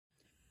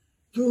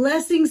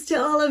Blessings to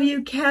all of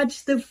you,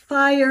 Catch the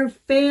Fire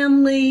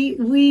family.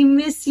 We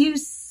miss you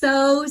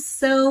so,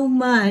 so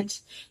much.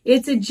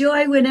 It's a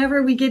joy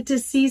whenever we get to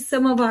see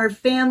some of our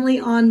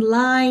family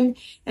online.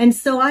 And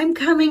so I'm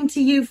coming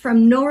to you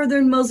from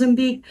northern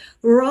Mozambique.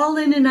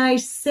 Roland and I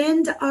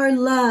send our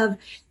love,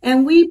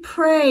 and we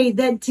pray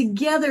that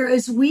together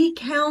as we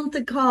count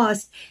the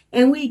cost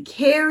and we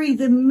carry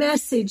the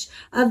message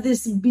of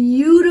this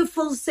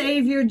beautiful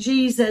Savior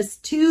Jesus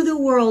to the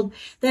world,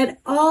 that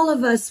all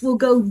of us will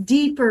go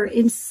deeper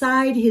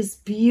inside his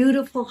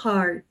beautiful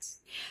heart.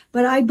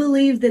 But I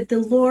believe that the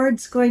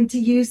Lord's going to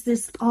use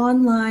this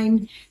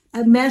online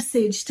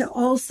message to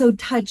also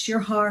touch your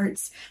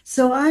hearts.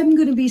 So I'm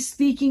going to be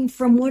speaking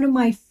from one of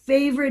my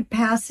favorite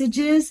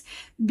passages,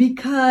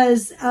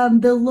 because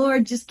the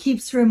Lord just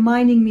keeps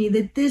reminding me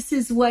that this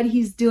is what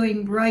he's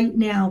doing right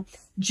now.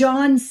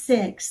 John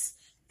 6.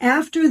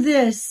 After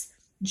this,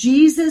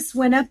 Jesus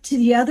went up to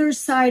the other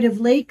side of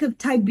Lake of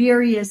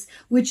Tiberias,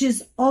 which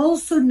is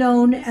also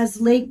known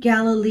as Lake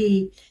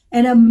Galilee,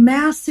 and a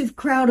massive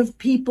crowd of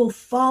people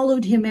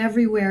followed him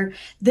everywhere.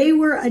 They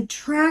were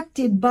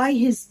attracted by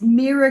his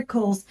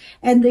miracles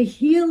and the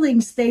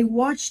healings they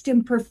watched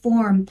him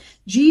perform.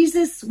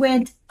 Jesus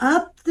went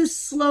up the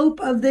slope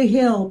of the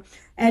hill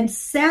and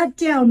sat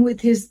down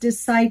with his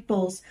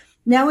disciples.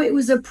 Now it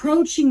was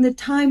approaching the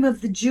time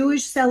of the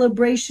Jewish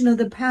celebration of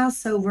the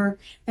Passover,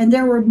 and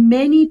there were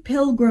many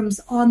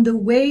pilgrims on the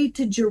way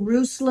to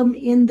Jerusalem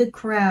in the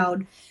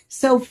crowd.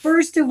 So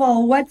first of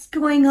all, what's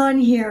going on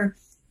here?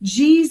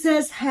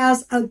 Jesus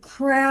has a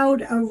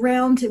crowd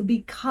around him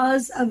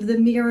because of the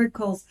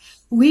miracles.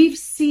 We've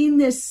seen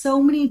this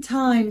so many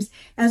times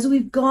as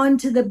we've gone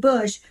to the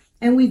bush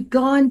and we've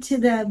gone to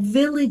the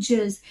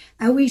villages,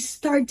 and we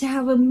start to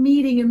have a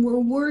meeting and we're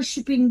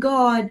worshiping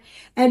God,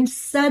 and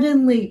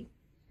suddenly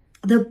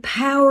the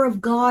power of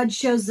God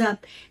shows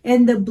up,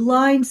 and the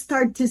blind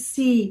start to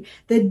see,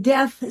 the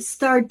deaf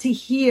start to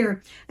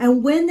hear.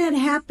 And when that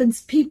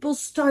happens, people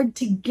start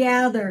to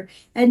gather,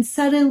 and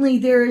suddenly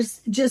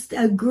there's just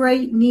a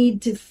great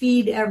need to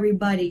feed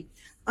everybody.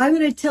 I'm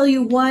going to tell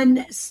you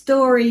one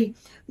story.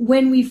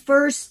 When we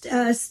first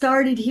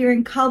started here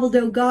in Cabo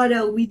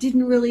Delgado, we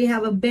didn't really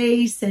have a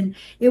base, and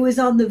it was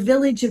on the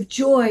Village of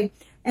Joy.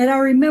 And I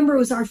remember it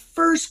was our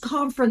first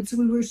conference.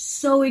 We were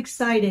so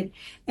excited.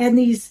 And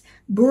these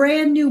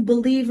brand new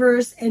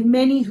believers and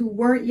many who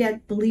weren't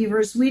yet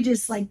believers, we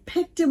just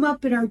picked them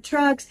up in our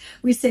trucks.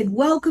 We said,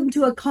 welcome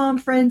to a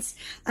conference.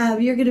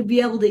 You're going to be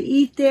able to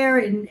eat there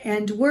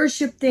and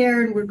worship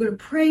there. And we're going to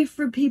pray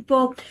for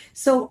people.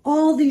 So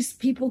all these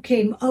people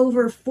came,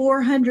 over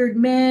 400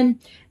 men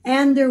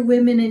and their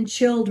women and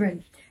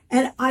children.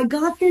 And I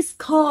got this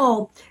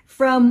call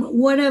from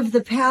one of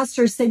the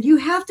pastors, said, you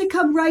have to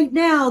come right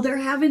now. They're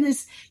having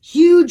this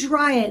huge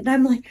riot. And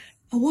I'm like,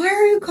 why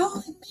are you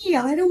calling me?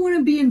 I don't want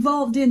to be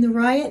involved in the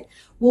riot.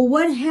 Well,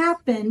 what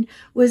happened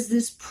was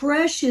this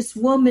precious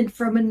woman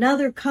from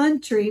another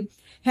country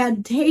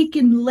had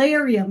taken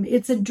Lariam.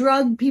 It's a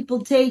drug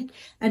people take,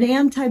 an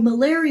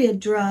anti-malaria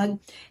drug,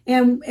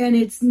 and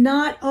it's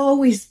not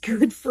always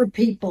good for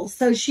people.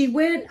 So she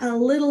went a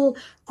little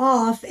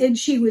off, and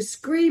she was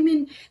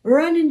screaming,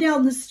 running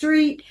down the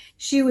street.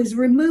 She was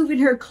removing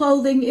her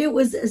clothing. It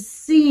was a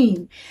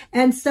scene.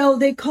 And so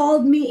they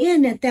called me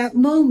in at that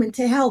moment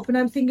to help. And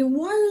I'm thinking,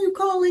 why are you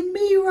calling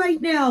me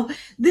right now?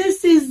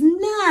 This is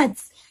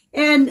nuts.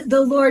 And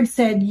the Lord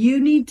said, you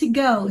need to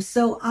go.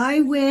 So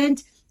I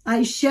went.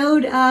 I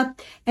showed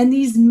up, and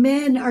these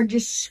men are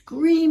just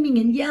screaming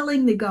and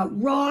yelling. They've got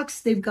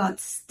rocks, they've got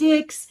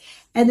sticks,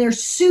 and they're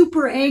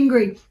super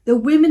angry. The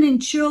women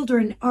and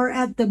children are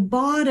at the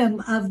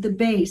bottom of the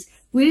base.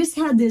 We just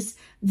had this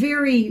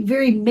very,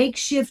 very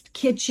makeshift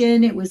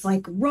kitchen. It was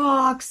like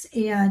rocks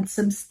and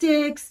some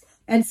sticks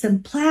and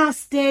some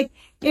plastic.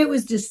 It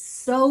was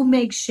just so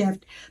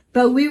makeshift,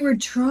 but we were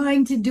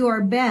trying to do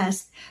our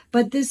best.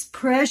 But this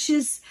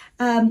precious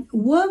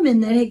woman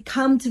that had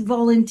come to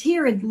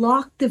volunteer had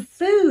locked the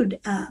food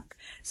up,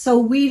 so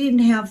we didn't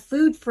have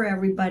food for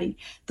everybody.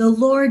 The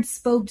Lord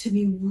spoke to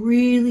me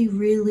really,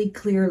 really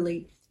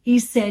clearly. He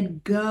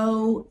said,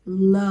 go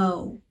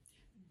low,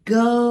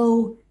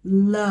 go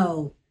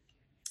low.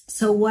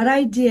 So what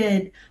I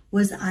did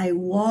was I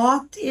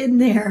walked in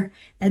there,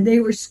 and they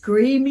were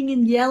screaming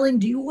and yelling,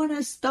 do you want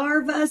to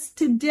starve us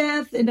to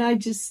death? And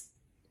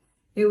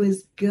it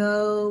was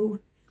go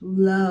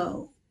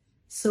low.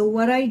 So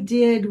what I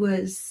did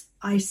was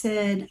I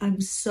said,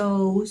 I'm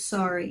so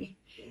sorry.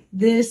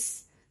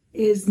 This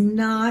is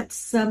not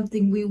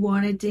something we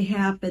wanted to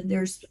happen.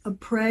 There's a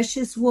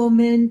precious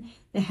woman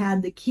that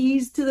had the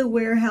keys to the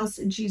warehouse,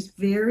 and she's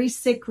very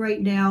sick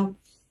right now.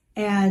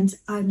 And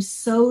I'm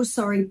so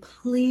sorry.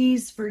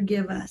 Please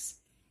forgive us.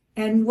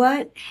 And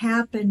what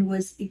happened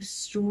was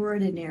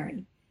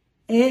extraordinary.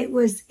 It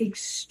was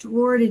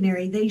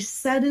extraordinary. They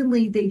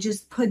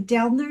just put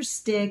down their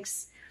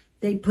sticks.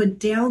 They put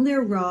down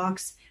their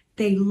rocks.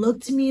 They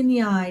looked me in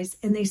the eyes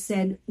and they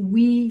said,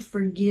 we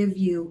forgive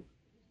you,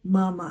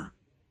 Mama.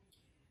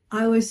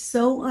 I was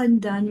so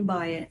undone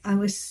by it. I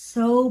was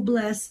so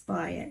blessed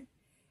by it.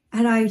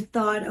 And I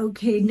thought,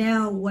 okay,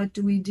 now what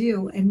do we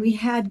do? And we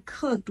had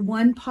cooked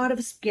one pot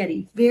of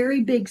spaghetti,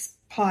 very big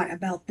pot,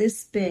 about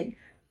this big.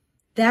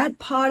 That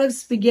pot of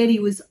spaghetti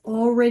was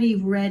already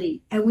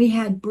ready, and we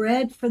had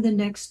bread for the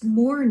next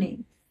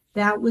morning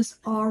that was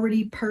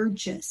already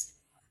purchased.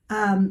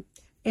 Um,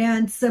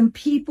 and some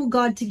people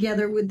got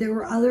together with, there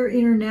were other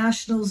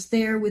internationals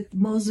there with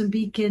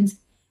Mozambicans.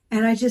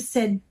 And I just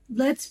said,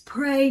 let's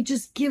pray,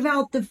 just give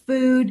out the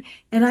food.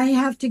 And I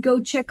have to go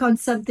check on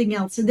something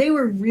else. And they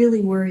were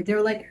really worried. They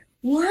were like,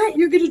 what?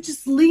 You're going to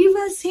just leave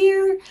us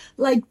here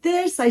like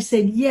this? I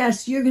said,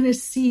 yes, you're going to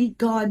see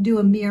God do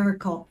a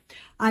miracle.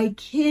 I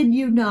kid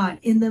you not.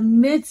 In the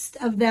midst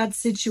of that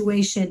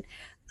situation,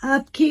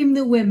 up came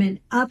the women,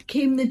 up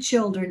came the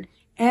children.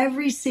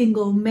 Every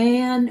single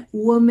man,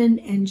 woman,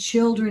 and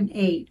children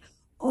ate.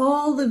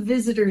 All the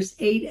visitors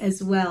ate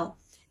as well.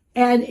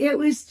 And it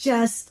was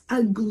just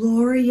a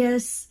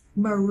glorious,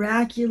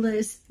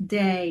 miraculous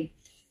day.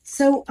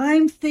 So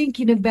I'm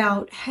thinking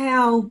about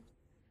how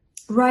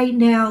right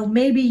now,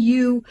 maybe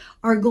you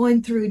are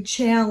going through a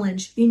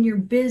challenge in your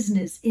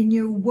business, in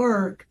your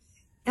work,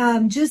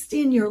 just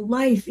in your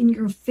life, in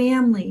your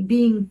family,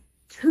 being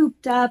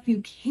cooped up.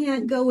 You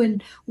can't go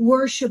and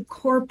worship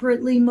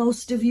corporately,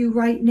 most of you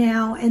right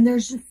now. And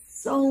there's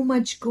just so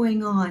much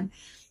going on.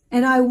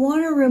 And I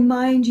want to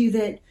remind you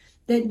that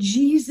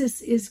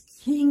Jesus is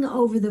king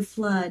over the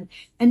flood,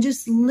 and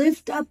just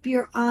lift up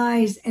your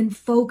eyes and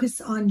focus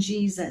on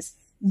Jesus.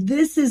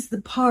 This is the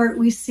part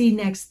we see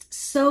next.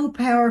 So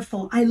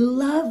powerful. I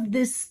love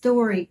this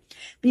story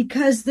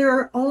because there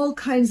are all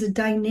kinds of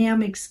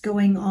dynamics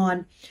going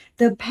on.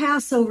 The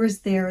Passover's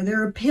there.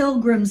 There are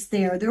pilgrims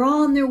there. They're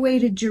all on their way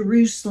to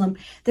Jerusalem.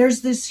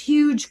 There's this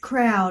huge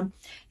crowd.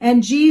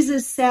 And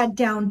Jesus sat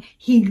down.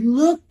 He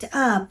looked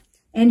up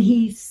and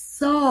he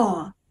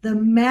saw the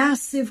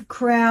massive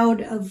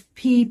crowd of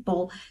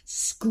people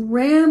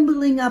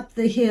scrambling up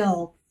the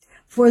hill,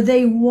 for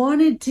they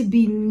wanted to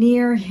be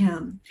near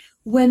him.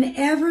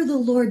 Whenever the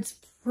Lord's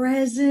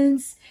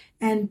presence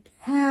and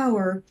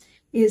power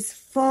is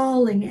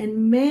falling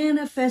and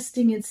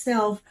manifesting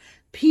itself,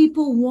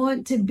 people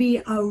want to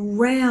be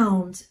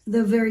around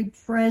the very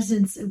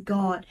presence of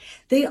God.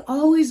 They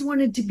always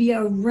wanted to be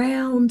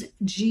around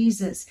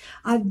Jesus.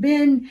 I've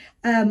been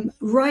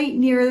right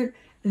near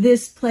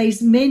this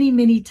place many,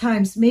 many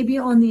times, maybe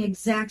on the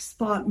exact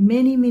spot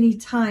many, many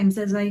times,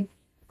 as I,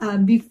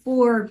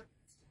 before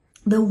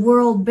the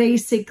world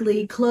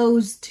basically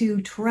closed to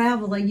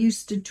travel. I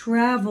used to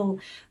travel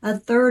a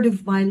third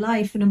of my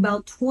life, and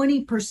about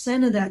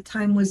 20% of that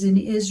time was in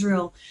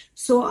Israel.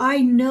 So I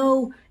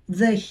know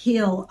the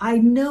hill. I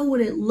know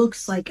what it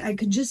looks like. I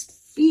could just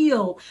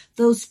feel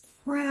those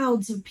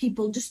crowds of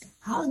people just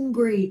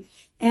hungry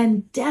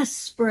and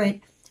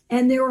desperate,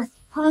 and they were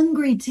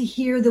hungry to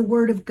hear the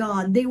word of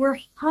God. They were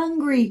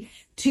hungry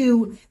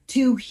to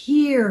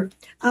hear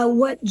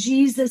what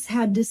Jesus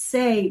had to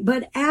say.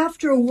 But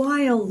after a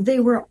while, they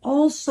were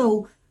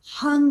also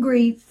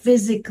hungry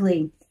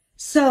physically.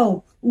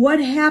 So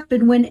what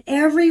happened when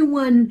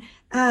everyone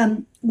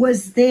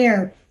was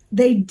there?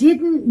 They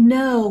didn't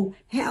know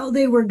how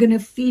they were going to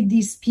feed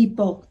these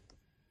people.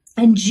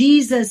 And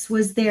Jesus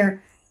was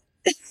there.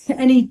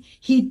 And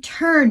he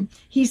turned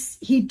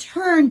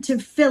to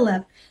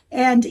Philip,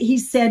 and he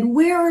said,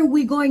 where are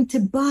we going to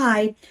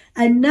buy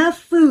enough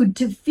food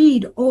to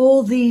feed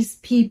all these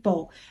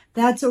people?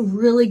 That's a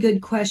really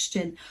good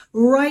question.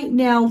 Right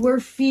now, we're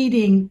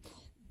feeding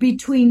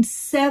between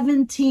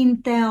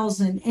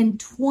 17,000 and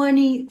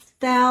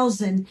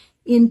 20,000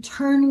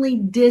 internally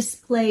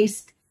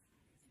displaced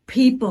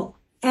people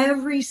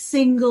every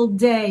single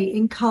day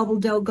in Cabo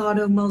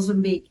Delgado,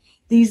 Mozambique.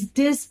 These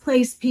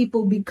displaced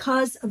people,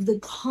 because of the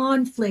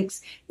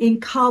conflicts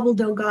in Cabo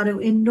Delgado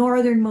in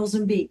northern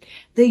Mozambique.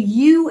 The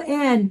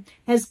UN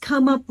has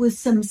come up with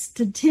some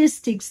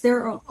statistics.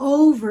 There are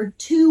over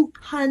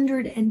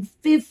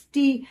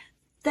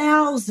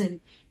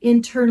 250,000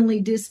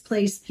 internally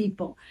displaced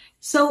people.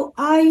 So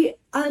I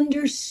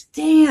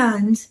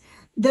understand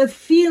the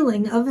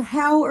feeling of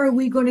how are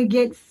we going to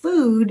get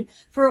food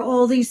for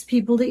all these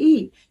people to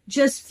eat.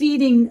 Just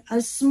feeding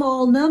a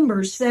small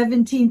number,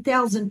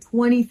 17,000,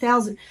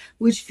 20,000,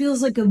 which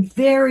feels like a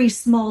very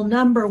small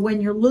number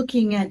when you're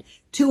looking at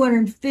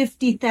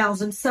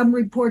 250,000, some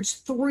reports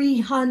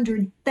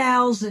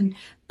 300,000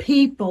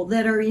 people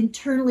that are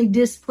internally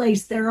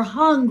displaced, that are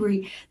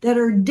hungry, that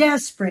are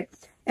desperate.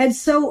 And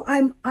so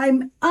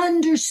I'm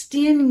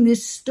understanding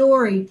this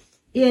story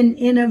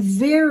in a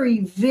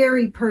very,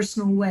 very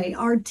personal way.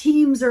 Our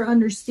teams are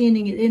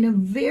understanding it in a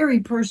very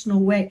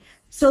personal way.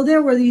 So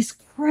there were these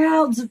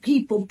crowds of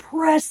people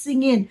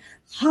pressing in,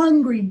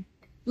 hungry,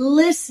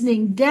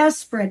 listening,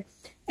 desperate.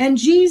 And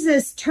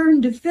Jesus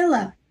turned to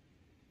Philip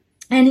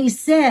and he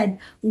said,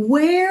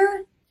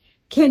 where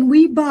can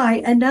we buy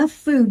enough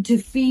food to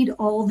feed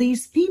all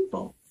these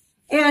people?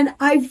 And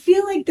I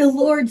feel like the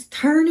Lord's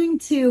turning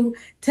to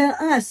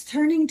us,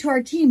 turning to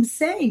our team,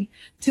 saying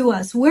to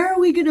us, where are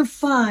we going to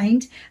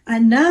find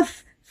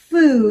enough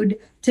food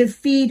to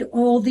feed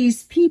all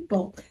these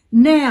people?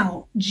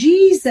 Now,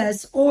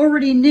 Jesus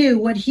already knew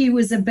what he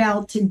was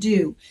about to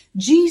do.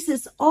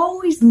 Jesus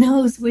always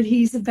knows what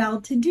he's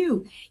about to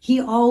do. He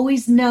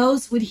always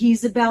knows what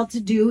he's about to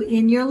do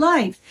in your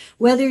life.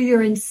 Whether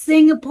you're in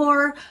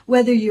Singapore,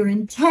 whether you're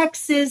in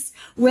Texas,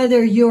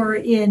 whether you're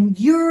in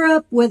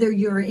Europe, whether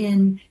you're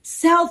in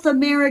South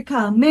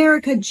America,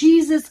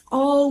 Jesus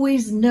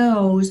always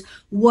knows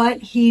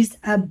what he's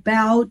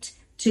about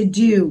to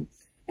do.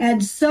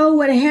 And so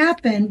what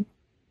happened,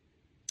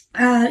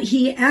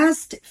 he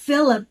asked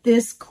Philip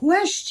this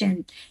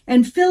question,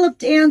 and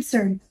Philip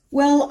answered,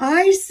 well,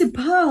 I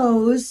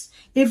suppose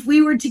if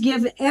we were to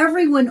give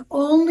everyone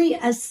only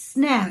a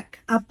snack,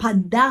 a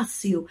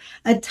pedacio,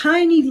 a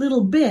tiny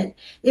little bit,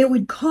 it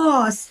would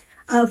cost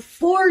a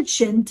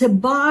fortune to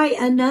buy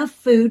enough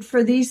food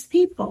for these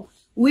people.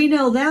 We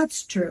know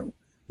that's true.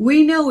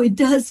 We know it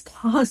does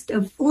cost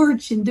a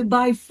fortune to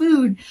buy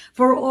food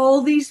for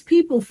all these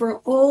people, for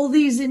all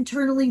these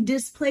internally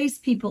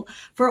displaced people,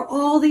 for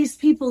all these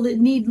people that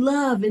need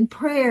love and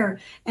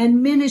prayer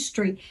and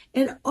ministry.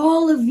 And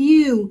all of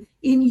you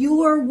in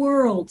your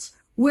worlds,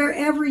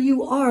 wherever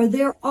you are,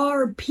 there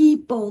are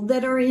people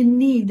that are in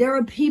need. There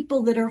are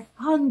people that are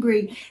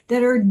hungry,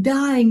 that are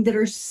dying, that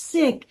are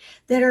sick,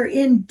 that are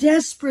in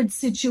desperate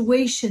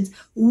situations.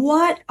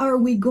 What are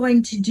we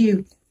going to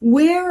do?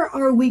 Where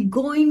are we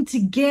going to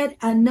get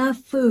enough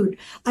food,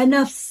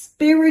 enough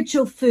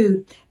spiritual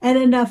food, and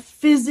enough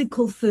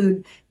physical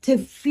food to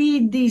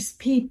feed these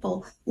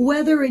people?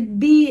 Whether it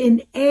be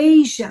in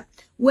Asia,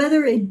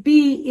 whether it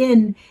be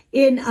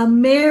in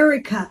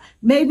America,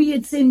 maybe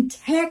it's in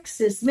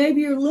Texas,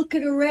 maybe you're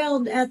looking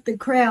around at the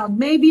crowd,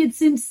 maybe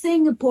it's in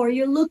Singapore,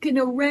 you're looking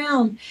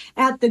around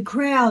at the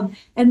crowd,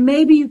 and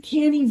maybe you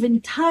can't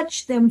even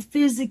touch them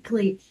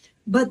physically.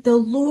 But the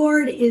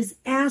Lord is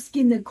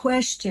asking the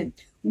question,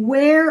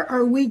 where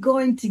are we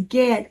going to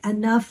get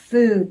enough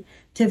food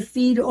to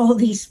feed all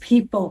these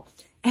people?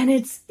 And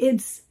it's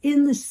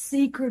in the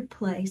secret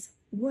place.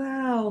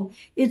 Wow.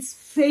 It's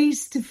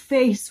face to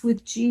face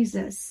with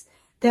Jesus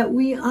that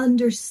we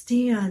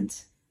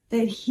understand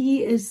that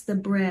he is the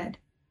bread,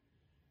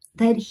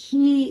 that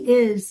he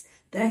is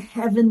the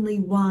heavenly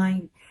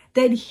wine,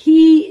 that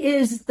he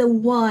is the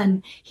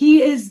one,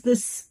 he is the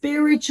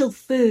spiritual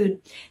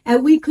food,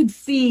 and we could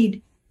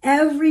feed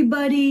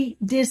everybody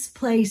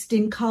displaced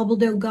in Cabo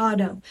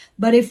Delgado.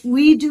 But if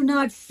we do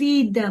not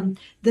feed them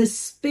the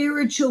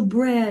spiritual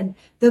bread,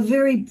 the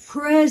very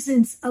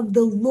presence of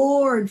the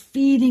Lord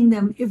feeding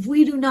them, if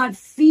we do not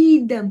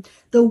feed them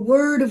the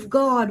word of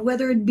God,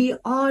 whether it be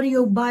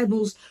audio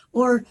Bibles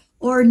or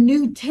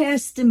New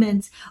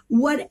Testaments,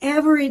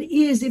 whatever it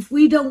is, if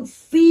we don't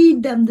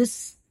feed them the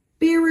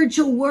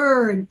spiritual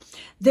word,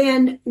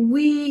 then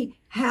we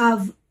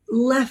have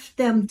left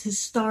them to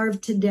starve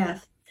to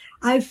death.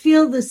 I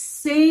feel the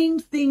same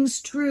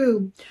thing's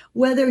true,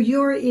 whether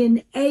you're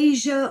in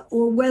Asia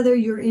or whether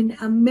you're in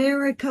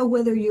America,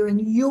 whether you're in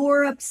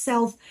Europe,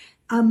 South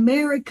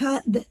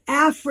America,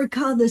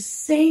 Africa, the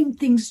same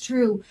thing's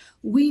true.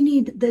 We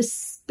need the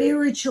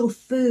spiritual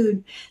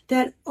food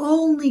that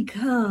only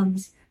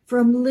comes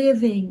from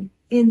living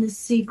in the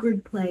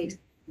secret place.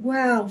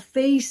 Wow,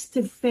 face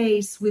to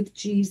face with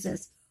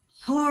Jesus,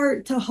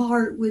 heart to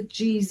heart with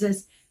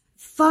Jesus.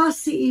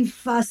 Face y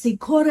face,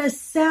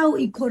 coração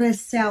y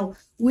coração.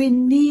 We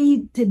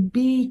need to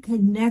be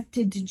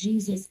connected to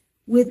Jesus.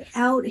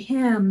 Without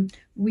him,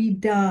 we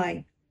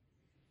die.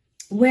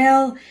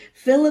 Well,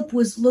 Philip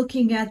was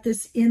looking at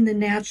this in the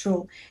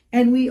natural,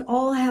 and we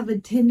all have a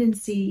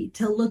tendency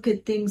to look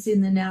at things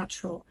in the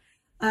natural.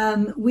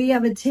 We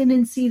have a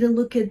tendency to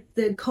look at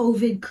the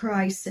COVID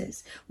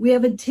crisis. We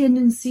have a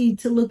tendency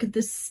to look at the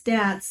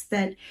stats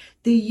that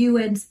the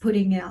UN's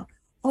putting out.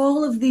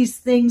 All of these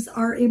things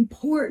are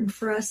important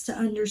for us to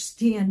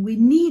understand. We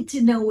need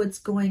to know what's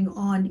going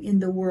on in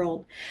the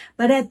world.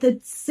 But at the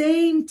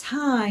same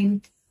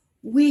time,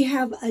 we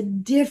have a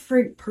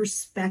different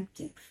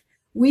perspective.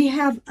 We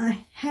have a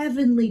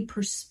heavenly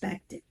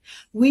perspective.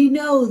 We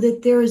know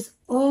that there is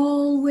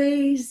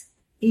always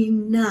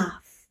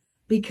enough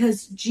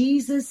because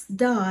Jesus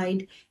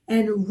died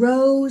and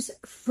rose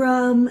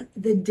from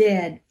the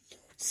dead.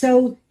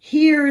 So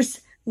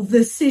here's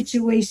the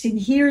situation.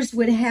 Here's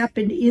what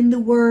happened in the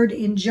word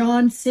in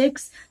John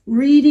 6,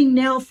 reading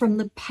now from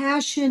the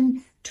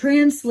Passion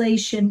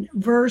Translation,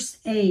 verse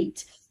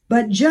 8.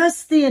 But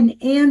just then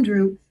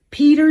Andrew,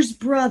 Peter's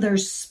brother,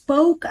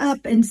 spoke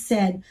up and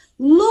said,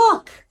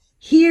 "Look,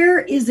 here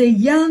is a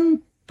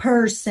young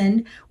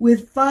person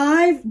with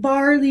 5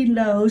 barley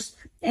loaves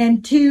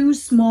and 2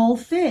 small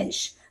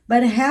fish.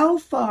 But how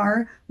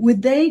far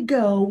would they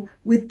go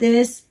with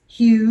this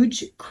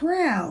huge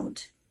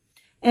crowd?"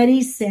 And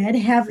he said,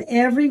 "Have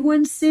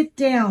everyone sit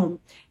down."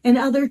 And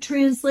other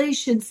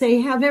translations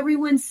say, have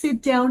everyone sit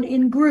down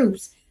in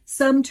groups.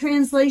 Some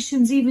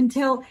translations even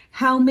tell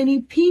how many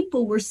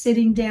people were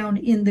sitting down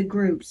in the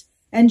groups.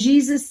 And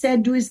Jesus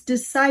said to his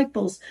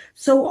disciples,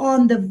 so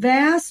on the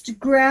vast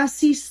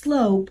grassy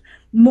slope,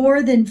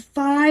 more than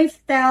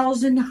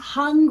 5,000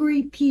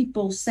 hungry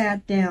people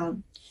sat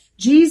down.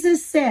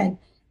 Jesus said,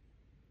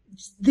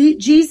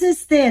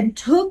 Jesus then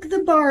took the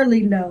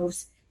barley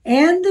loaves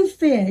and the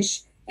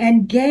fish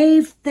and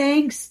gave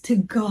thanks to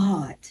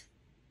God.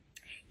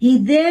 He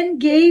then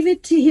gave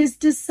it to his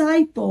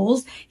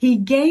disciples. He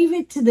gave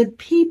it to the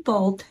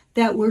people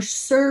that were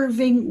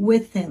serving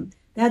with him.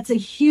 That's a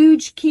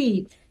huge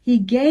key. He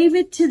gave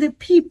it to the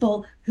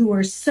people who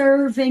were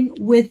serving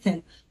with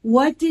him.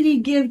 What did he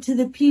give to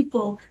the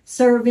people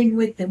serving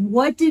with him?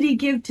 What did he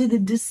give to the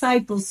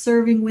disciples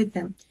serving with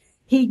him?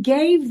 He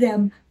gave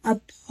them a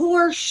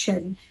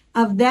portion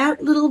of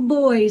that little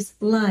boy's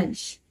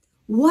lunch.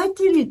 What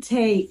did it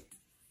take?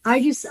 I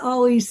just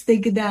always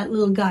think of that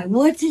little guy.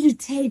 What did it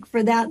take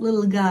for that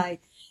little guy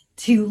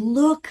to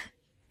look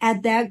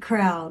at that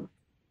crowd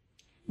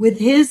with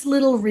his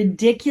little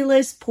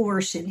ridiculous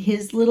portion,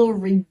 his little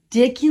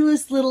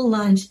ridiculous little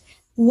lunch?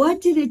 What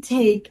did it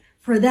take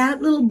for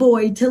that little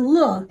boy to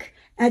look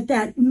at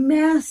that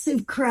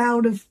massive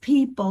crowd of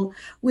people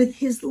with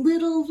his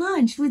little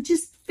lunch, with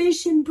just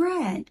fish and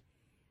bread?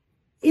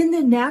 In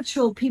the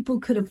natural, people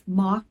could have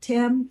mocked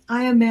him.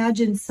 I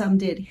imagine some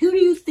did. Who do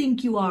you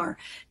think you are,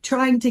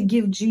 trying to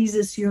give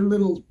Jesus your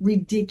little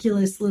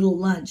ridiculous little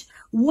lunch?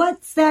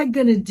 What's that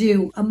going to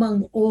do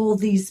among all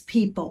these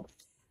people?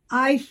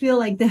 I feel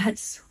like that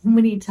so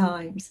many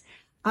times.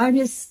 I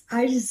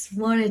just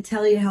want to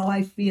tell you how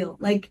I feel.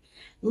 Like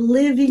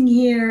living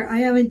here, I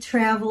haven't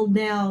traveled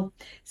now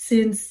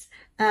since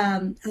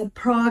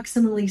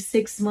approximately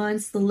 6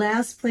 months. The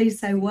last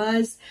place I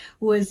was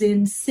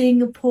in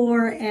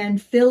Singapore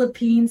and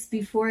Philippines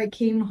before I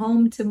came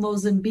home to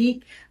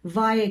Mozambique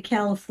via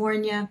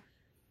California.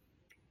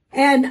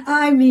 And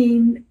I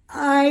mean,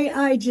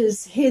 I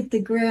just hit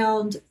the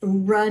ground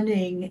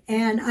running,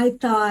 and I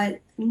thought,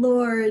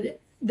 Lord,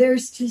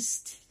 there's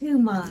just too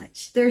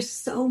much. There's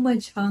so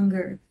much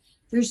hunger.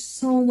 There's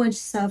so much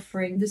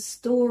suffering. The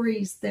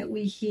stories that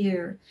we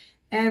hear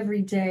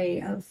every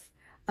day of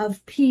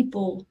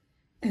people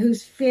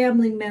whose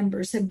family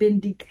members have been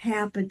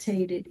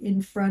decapitated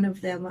in front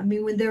of them. I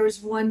mean, when there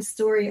was one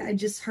story I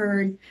just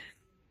heard,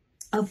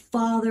 a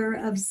father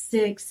of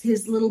 6,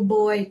 his little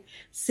boy,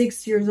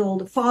 6 years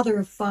old, a father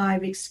of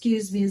 5,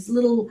 excuse me, his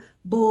little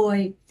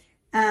boy,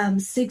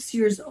 6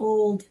 years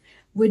old,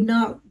 would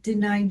not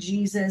deny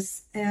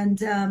Jesus. And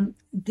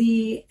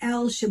the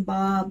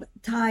Al-Shabaab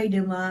tied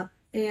him up,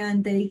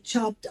 and they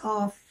chopped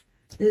off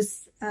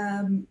this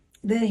the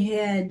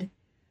head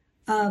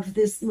of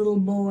this little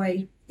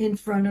boy in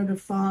front of the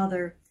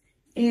father.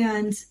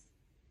 And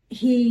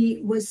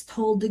he was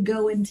told to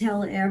go and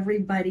tell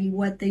everybody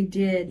what they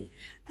did.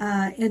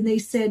 And they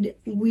said,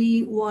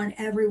 we want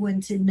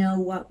everyone to know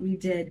what we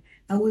did.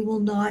 And we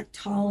will not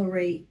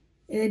tolerate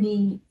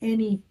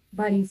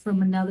anybody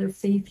from another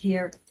faith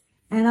here.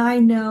 And I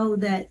know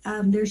that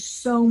there's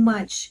so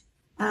much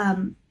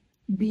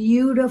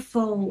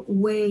beautiful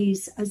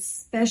ways,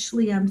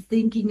 especially I'm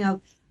thinking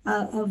of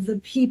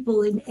the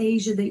people in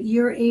Asia, that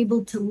you're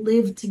able to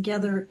live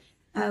together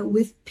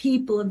with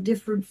people of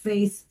different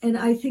faiths. And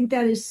I think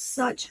that is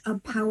such a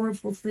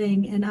powerful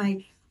thing. And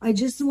I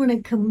just want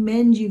to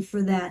commend you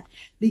for that,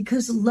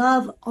 because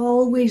love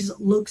always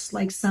looks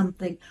like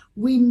something.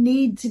 We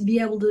need to be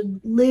able to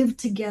live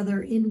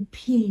together in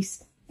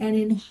peace and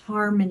in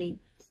harmony.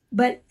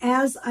 But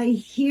as I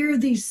hear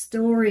these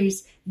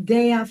stories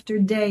day after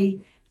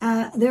day,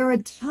 there are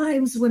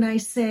times when I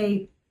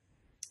say,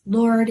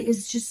 Lord,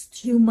 it's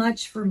just too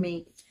much for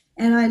me.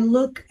 And I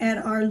look at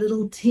our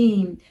little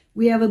team.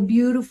 We have a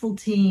beautiful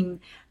team.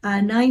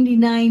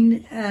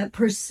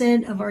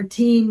 99% of our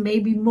team,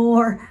 maybe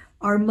more,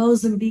 are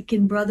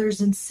Mozambican brothers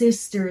and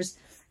sisters.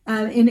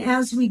 And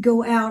as we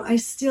go out, I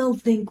still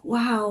think,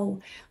 wow,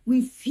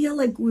 we feel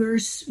like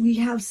we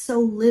have so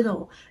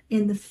little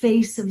in the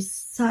face of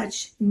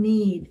such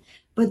need.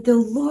 But the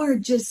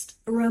Lord just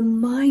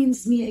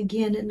reminds me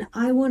again, and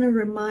I want to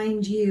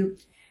remind you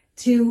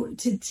to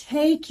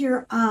take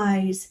your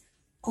eyes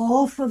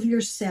off of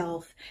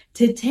yourself,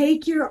 to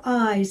take your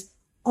eyes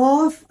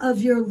off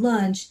of your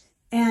lunch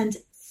and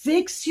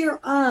fix your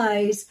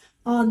eyes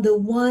on the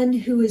one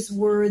who is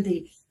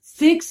worthy.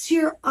 Fix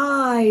your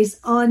eyes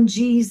on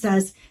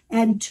Jesus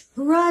and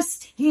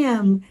trust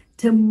him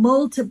to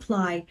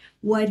multiply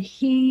what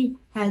he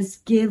has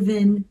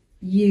given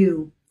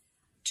you.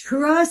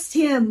 Trust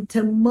him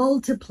to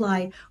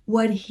multiply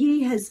what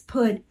he has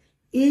put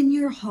in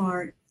your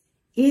heart,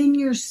 in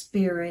your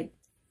spirit,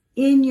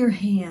 in your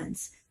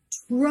hands.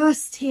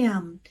 Trust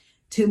him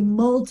to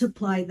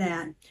multiply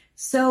that.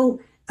 So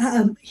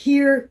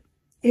here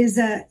is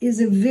a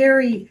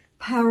very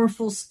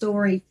powerful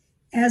story.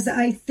 As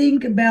I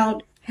think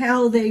about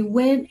how they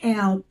went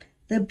out,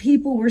 the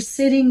people were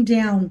sitting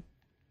down,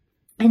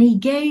 and he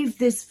gave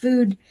this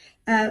food,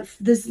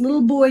 this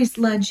little boy's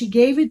lunch, he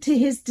gave it to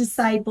his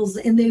disciples,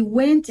 and they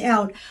went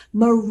out.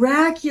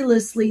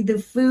 Miraculously, the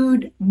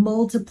food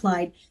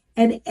multiplied,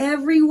 and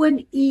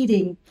everyone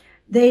eating,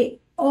 they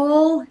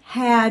all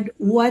had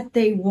what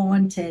they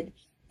wanted.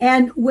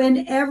 And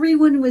when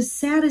everyone was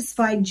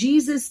satisfied,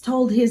 Jesus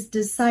told his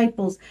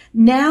disciples,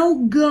 now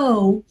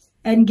go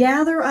and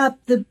gather up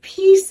the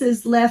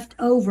pieces left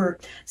over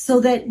so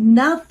that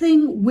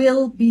nothing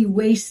will be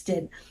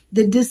wasted.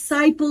 The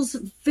disciples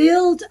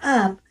filled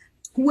up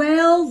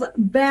 12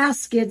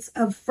 baskets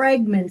of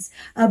fragments,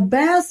 a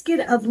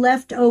basket of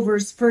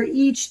leftovers for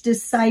each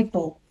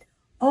disciple.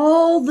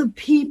 All the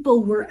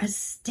people were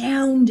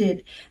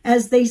astounded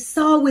as they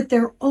saw with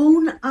their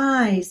own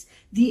eyes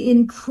the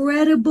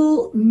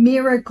incredible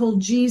miracle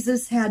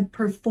Jesus had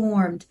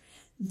performed.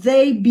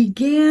 They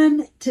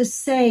began to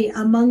say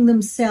among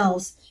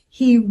themselves,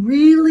 "He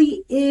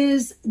really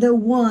is the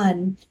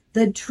one,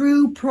 the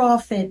true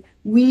prophet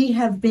we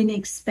have been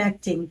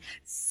expecting."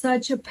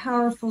 Such a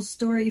powerful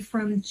story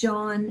from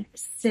John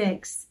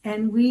 6.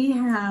 And we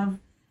have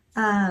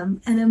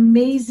an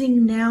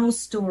amazing now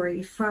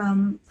story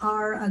from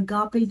our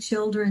Agape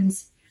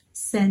Children's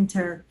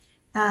Center.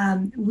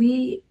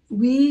 We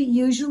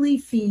usually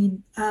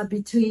feed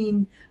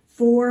between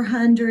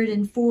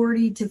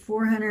 440 to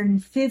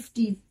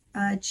 450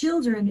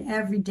 children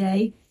every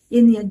day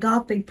in the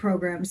Agape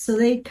program. So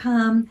they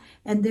come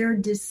and they're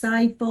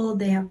discipled,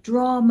 they have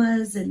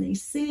dramas and they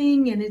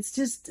sing, and it's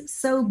just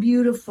so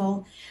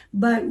beautiful.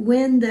 But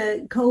when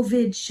the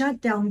COVID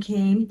shutdown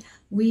came,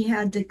 we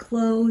had to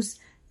close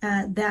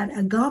that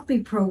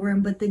Agape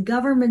program, but the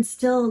government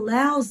still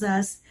allows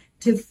us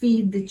to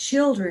feed the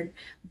children,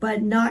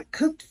 but not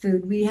cooked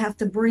food. We have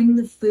to bring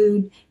the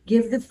food,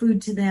 give the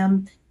food to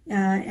them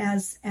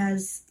as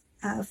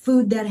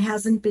food that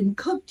hasn't been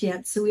cooked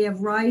yet. So we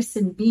have rice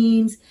and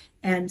beans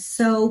and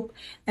soap.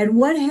 And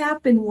what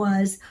happened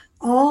was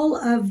all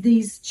of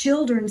these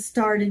children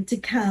started to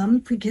come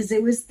because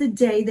it was the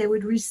day they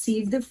would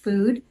receive the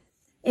food.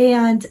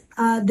 And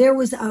there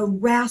was a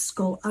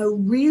rascal, a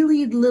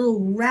really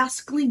little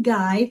rascally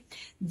guy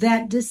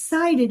that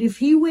decided if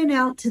he went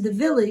out to the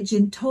village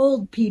and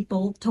told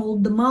people,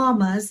 told the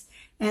mamas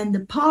and the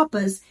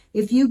papas,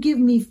 if you give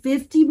me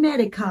 50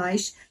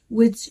 medikash,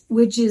 which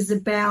is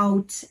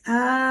about,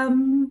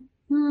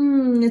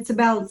 it's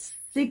about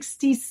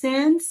 60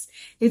 cents.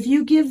 If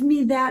you give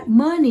me that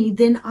money,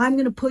 then I'm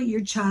going to put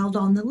your child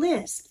on the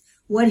list.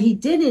 What he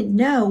didn't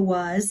know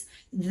was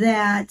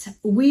that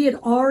we had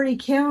already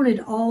counted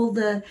all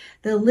the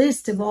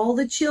list of all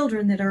the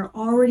children that are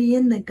already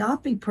in the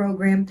Agape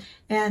program,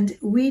 and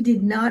we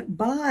did not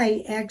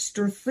buy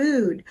extra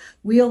food.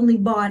 We only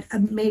bought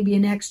maybe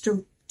an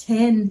extra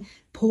 10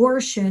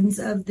 portions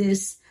of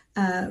this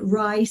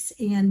rice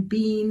and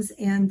beans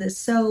and the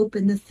soap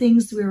and the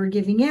things we were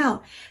giving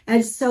out.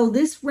 And so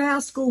this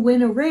rascal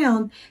went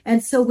around,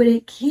 and so when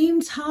it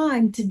came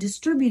time to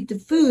distribute the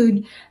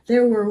food,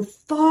 there were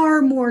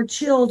far more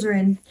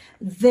children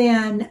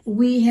than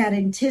we had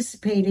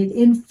anticipated.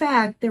 In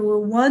fact, there were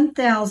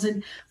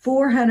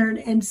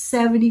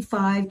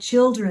 1,475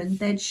 children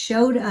that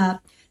showed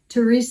up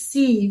to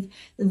receive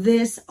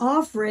this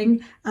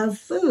offering of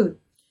food.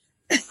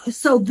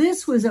 So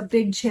this was a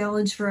big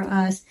challenge for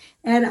us.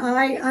 And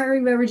I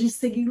remember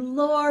just thinking,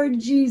 Lord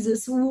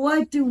Jesus,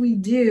 what do we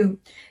do?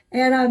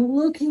 And I'm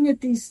looking at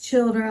these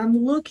children.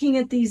 I'm looking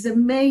at these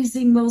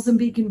amazing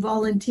Mozambican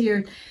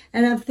volunteers.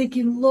 And I'm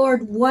thinking,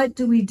 Lord, what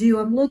do we do?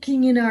 I'm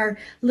looking in our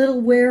little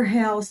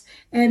warehouse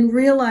and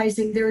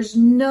realizing there's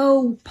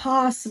no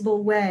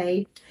possible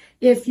way.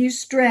 If you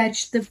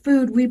stretch the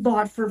food we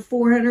bought for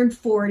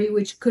 440,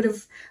 which could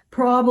have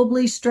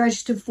probably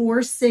stretched to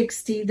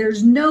 460,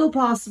 there's no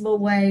possible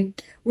way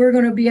we're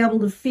going to be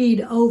able to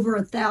feed over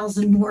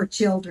 1,000 more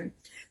children.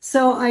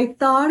 So I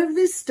thought of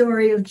this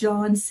story of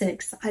John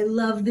 6. I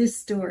love this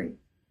story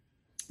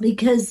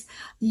because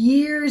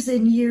years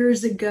and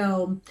years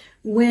ago,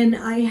 when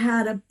I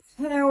had a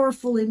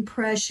powerful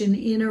impression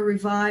in a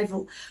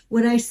revival,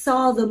 when I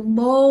saw the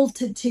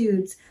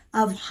multitudes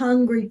of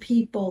hungry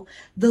people,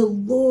 the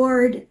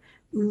Lord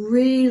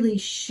really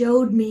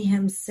showed me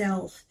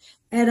himself.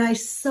 And I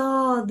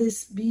saw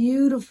this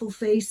beautiful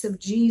face of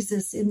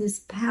Jesus in this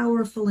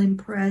powerful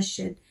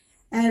impression.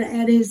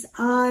 And his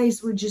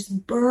eyes were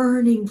just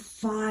burning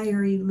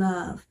fiery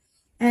love.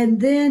 And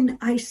then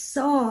I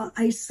saw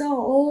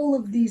all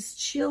of these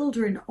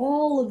children,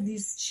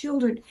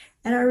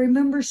 And I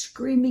remember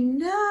screaming,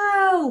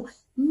 no,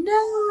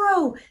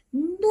 no,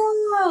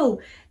 no.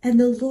 And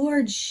the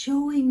Lord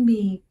showing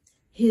me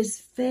his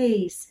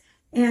face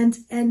and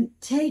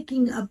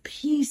taking a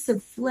piece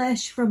of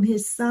flesh from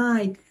his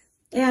side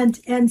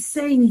and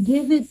saying,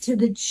 give it to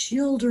the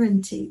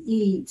children to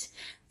eat.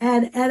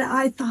 And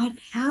I thought,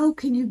 how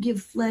can you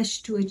give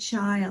flesh to a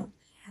child?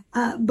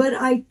 But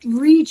I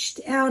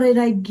reached out and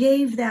I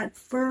gave that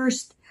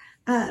first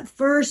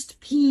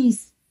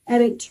piece,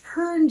 and it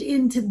turned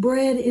into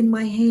bread in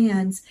my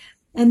hands.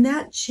 And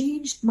that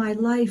changed my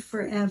life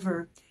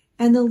forever.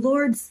 And the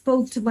Lord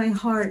spoke to my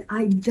heart.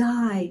 I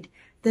died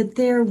that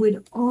there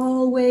would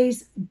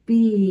always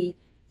be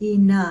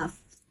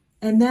enough.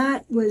 And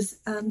that was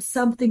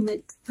something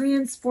that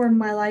transformed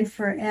my life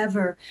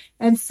forever.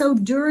 And so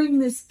during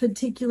this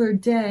particular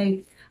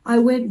day, I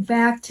went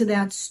back to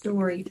that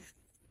story.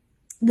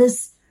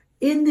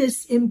 In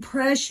this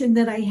impression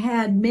that I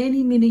had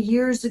many, many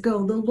years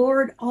ago, the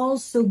Lord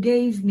also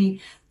gave me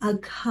a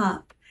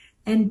cup.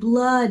 and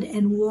blood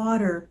and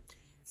water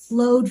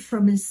flowed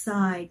from his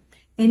side.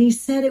 And he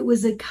said it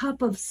was a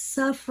cup of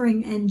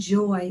suffering and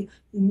joy.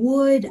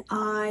 Would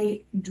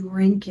I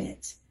drink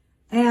it?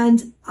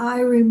 And I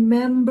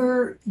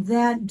remember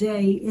that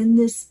day in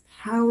this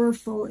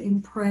powerful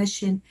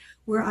impression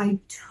where I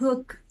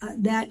took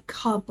that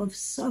cup of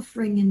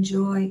suffering and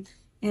joy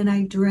and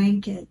I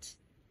drank it.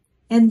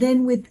 And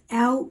then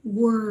without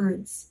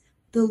words,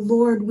 the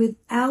Lord,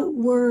 without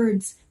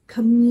words,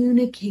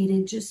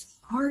 communicated just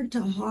heart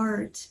to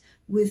heart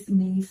with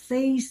me,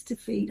 face to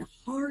face,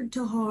 heart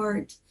to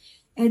heart,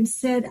 and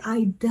said,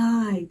 I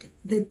died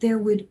that there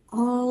would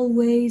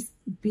always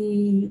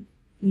be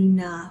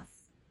enough.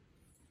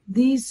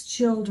 These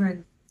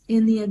children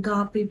in the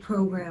Agape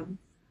program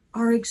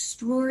are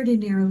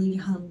extraordinarily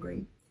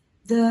hungry.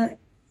 The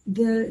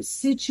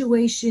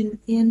situation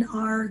in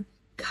our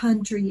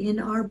country, in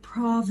our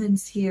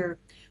province here,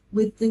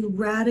 with the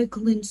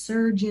radical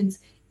insurgents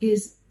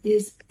is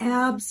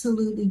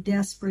absolutely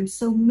desperate.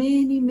 So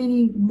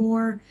many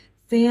more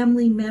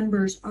family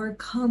members are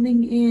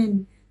coming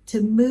in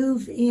to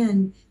move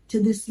in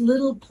to this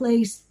little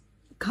place,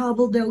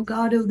 Cabo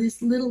Delgado,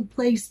 this little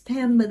place,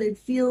 Pemba, that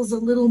feels a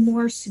little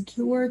more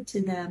secure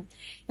to them.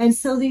 And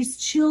so these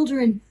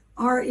children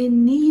are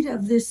in need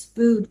of this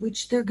food,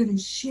 which they're going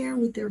to share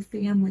with their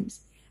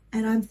families.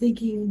 And I'm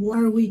thinking, what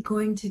are we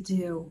going to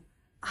do?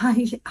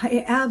 I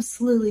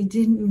absolutely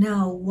didn't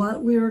know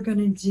what we were going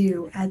to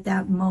do at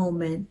that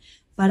moment,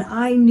 but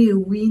I knew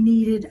we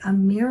needed a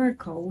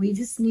miracle. We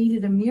just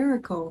needed a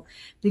miracle,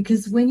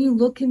 because when you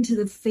look into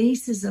the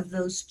faces of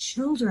those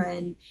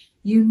children,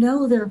 you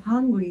know they're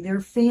hungry. Their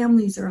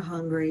families are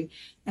hungry.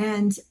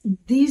 And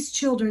these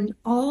children,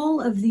 all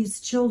of these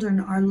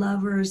children are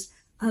lovers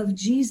of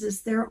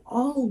Jesus. They're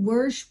all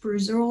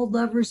worshipers. They're all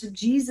lovers of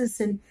Jesus.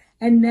 And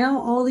now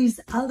all these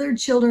other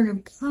children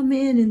have come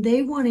in and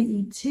they want to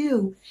eat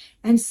too.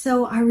 And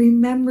so I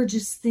remember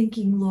just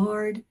thinking,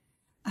 Lord,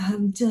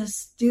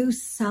 just do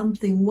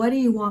something. What do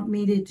you want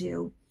me to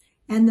do?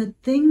 And the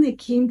thing that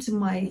came to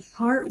my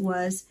heart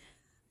was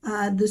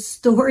the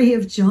story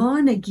of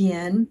John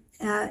again,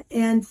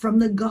 and from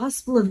the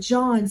Gospel of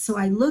John. So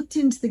I looked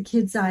into the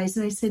kids' eyes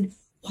and I said,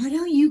 why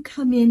don't you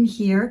come in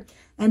here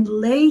and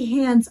lay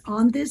hands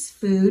on this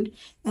food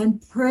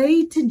and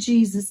pray to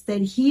Jesus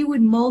that he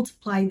would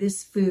multiply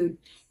this food.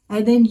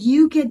 And then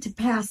you get to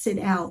pass it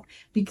out,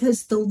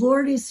 because the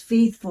Lord is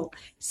faithful.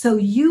 So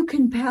you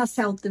can pass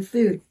out the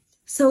food.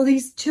 So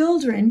these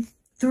children,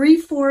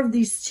 3-4 of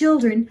these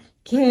children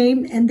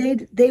came,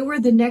 and they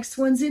were the next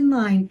ones in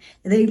line.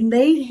 They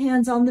laid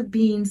hands on the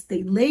beans.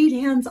 They laid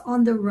hands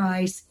on the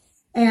rice.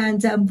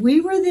 And we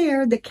were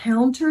there. The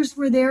counters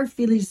were there.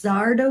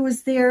 Felizardo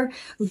was there,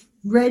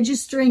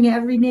 registering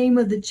every name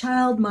of the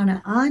child.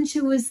 Mana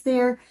Ancha was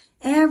there.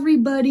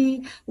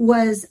 Everybody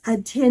was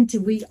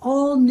attentive. We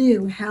all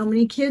knew how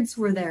many kids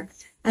were there.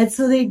 And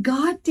so they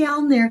got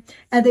down there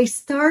and they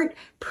start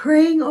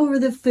praying over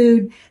the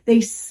food. They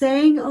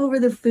sang over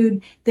the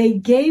food. They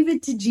gave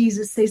it to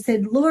Jesus. They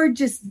said, Lord,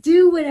 just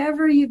do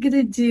whatever you're going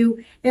to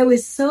do. It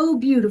was so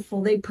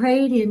beautiful. They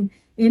prayed in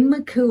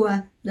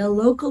Makua, the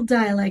local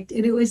dialect,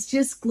 and it was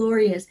just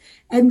glorious.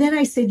 And then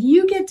I said,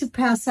 you get to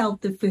pass out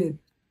the food.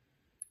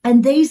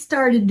 And they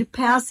started to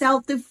pass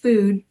out the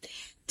food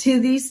to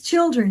these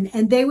children,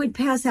 and they would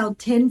pass out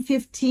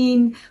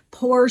 10-15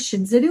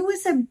 portions, and it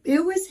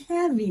was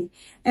heavy.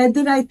 And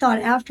then I thought,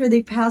 after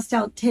they passed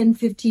out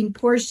 10-15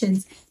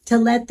 portions, to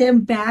let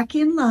them back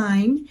in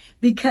line,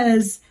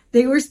 because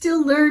they were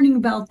still learning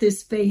about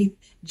this faith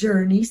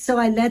journey. So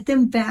I let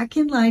them back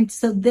in line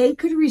so they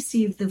could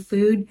receive the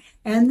food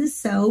and the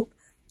soap.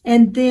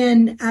 And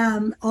then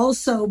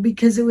also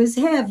because it was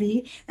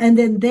heavy, and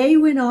then they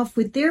went off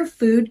with their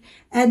food.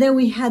 And then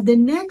we had the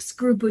next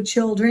group of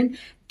children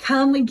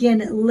come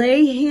again,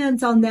 lay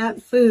hands on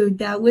that food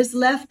that was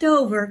left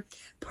over,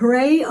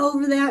 pray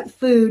over that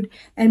food,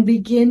 and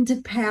begin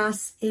to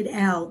pass it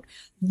out.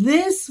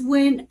 This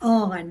went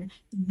on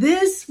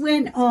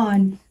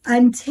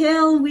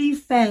until we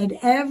fed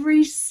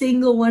every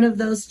single one of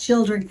those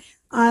children.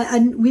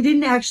 And we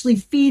didn't actually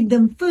feed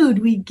them food.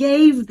 We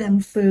gave them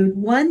food.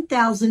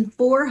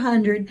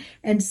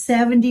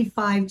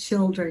 1,475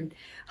 children.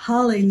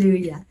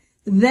 Hallelujah.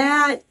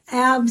 That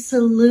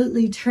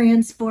absolutely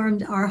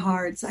transformed our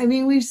hearts. I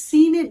mean, we've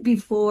seen it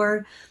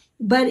before,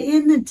 but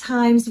in the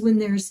times when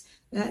there's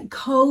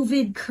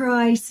COVID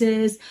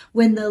crisis,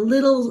 when the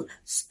little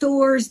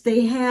stores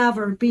they have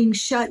are being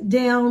shut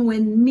down,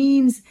 when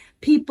means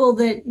people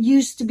that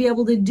used to be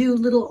able to do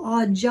little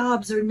odd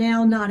jobs are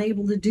now not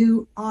able to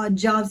do odd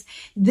jobs.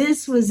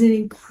 This was an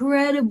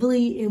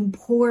incredibly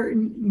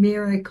important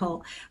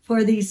miracle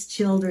for these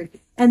children.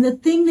 And the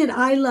thing that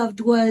I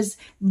loved was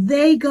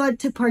they got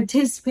to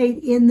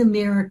participate in the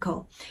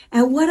miracle.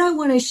 And what I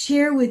want to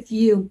share with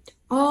you,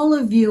 all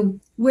of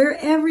you,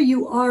 wherever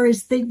you are,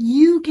 is that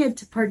you get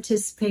to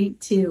participate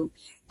too.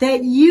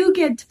 That you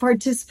get to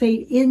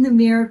participate in the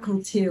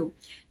miracle too.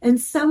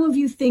 And some of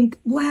you think,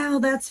 wow,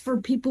 that's for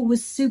people with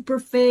super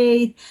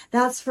faith.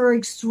 That's for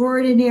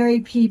extraordinary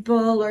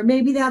people, or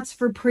maybe that's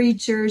for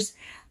preachers.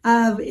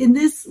 In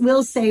this,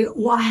 we'll say,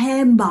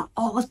 wahemba,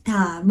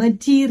 ota,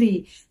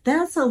 matiri.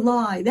 That's a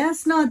lie.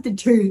 That's not the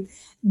truth.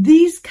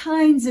 These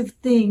kinds of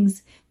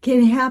things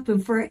can happen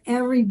for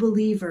every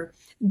believer.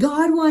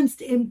 God wants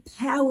to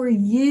empower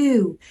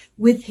you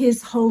with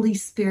his Holy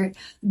Spirit.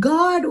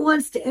 God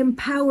wants to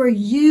empower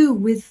you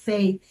with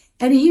faith,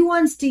 and he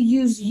wants to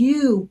use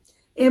you,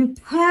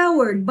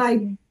 empowered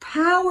by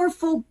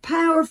powerful,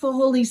 powerful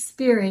Holy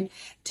Spirit,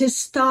 to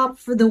stop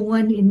for the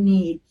one in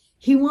need.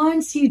 He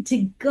wants you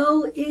to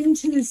go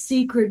into the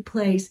secret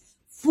place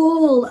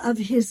full of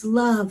his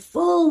love,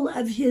 full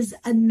of his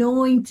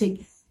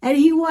anointing. And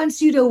he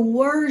wants you to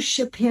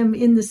worship him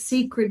in the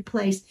secret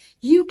place.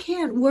 You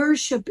can't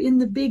worship in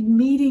the big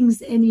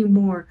meetings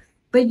anymore,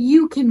 but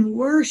you can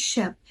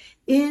worship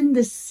in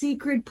the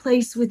secret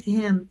place with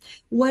him.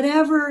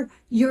 Whatever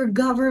your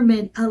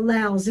government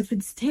allows, if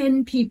it's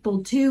 10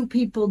 people, 2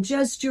 people,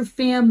 just your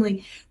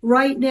family.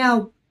 Right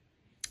now,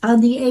 on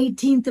the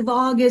 18th of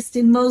August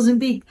in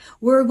Mozambique,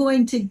 we're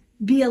going to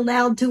be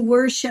allowed to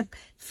worship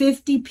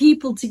 50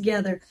 people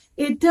together.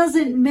 It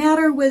doesn't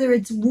matter whether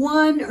it's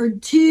 1 or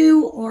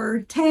 2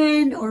 or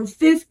 10 or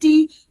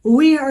 50.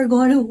 We are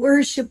going to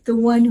worship the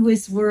one who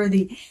is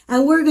worthy.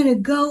 And we're going to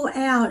go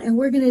out and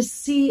we're going to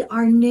see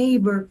our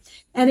neighbor.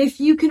 And if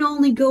you can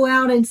only go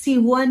out and see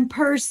one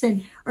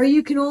person, or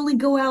you can only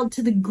go out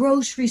to the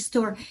grocery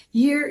store,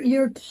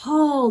 you're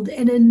called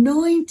and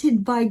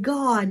anointed by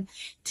God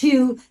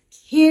to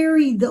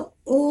carry the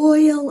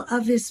oil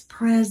of his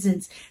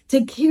presence,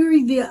 to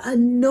carry the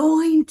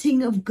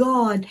anointing of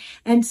God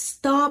and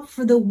stop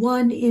for the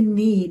one in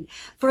need.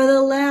 For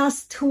the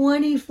last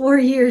 24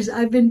 years,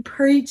 I've been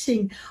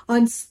preaching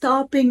on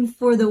stopping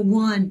for the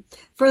one.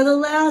 For the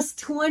last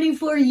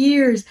 24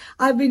 years,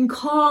 I've been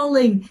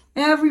calling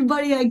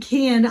everybody I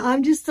can.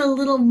 I'm just a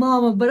little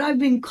mama, but I've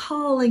been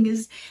calling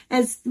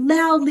as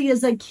loudly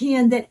as I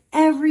can that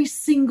every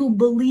single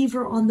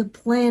believer on the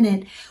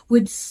planet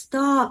would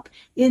stop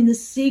in the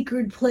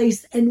secret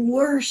place and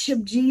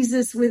worship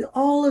Jesus with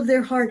all of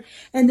their heart,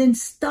 and then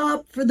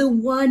stop for the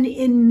one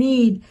in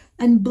need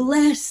and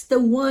bless the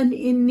one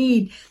in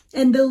need.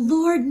 And the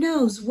Lord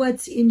knows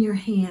what's in your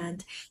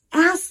hand.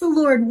 Ask the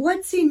Lord,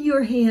 what's in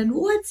your hand?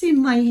 What's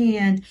in my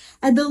hand?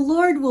 And the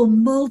Lord will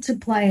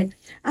multiply it.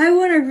 I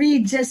want to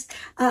read just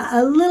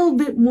a little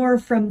bit more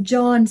from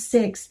John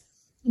 6.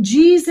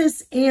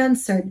 Jesus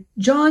answered,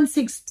 John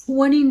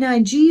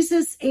 6:29,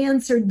 Jesus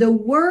answered, the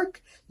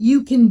work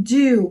you can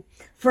do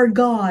for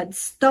God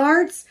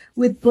starts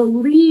with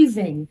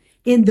believing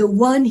in the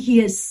one he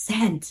has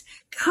sent.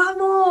 Come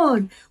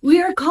on.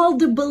 We are called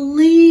to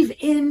believe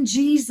in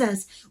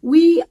Jesus.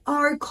 We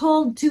are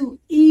called to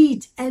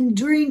eat and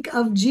drink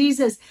of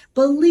Jesus,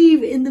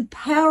 believe in the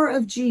power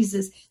of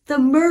Jesus, the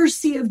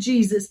mercy of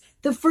Jesus,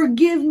 the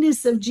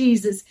forgiveness of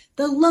Jesus,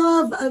 the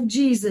love of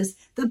Jesus,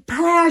 the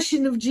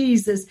passion of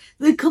Jesus,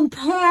 the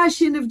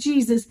compassion of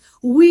Jesus.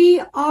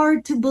 We are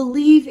to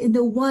believe in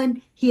the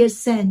one he has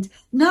sent,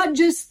 not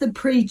just the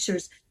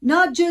preachers,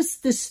 not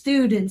just the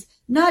students,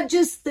 not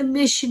just the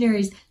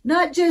missionaries,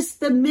 not just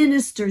the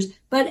ministers,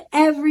 but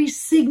every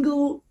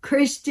single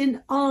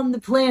Christian on the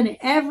planet,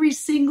 every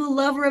single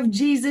lover of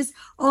Jesus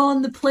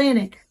on the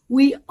planet.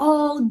 We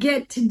all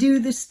get to do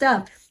the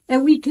stuff,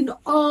 and we can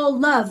all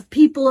love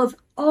people of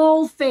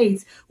all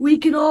faiths. We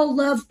can all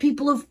love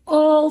people of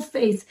all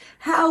faiths.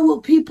 How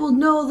will people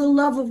know the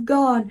love of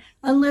God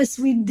unless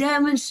we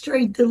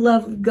demonstrate the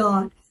love of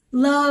God?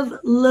 Love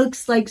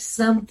looks like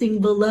something,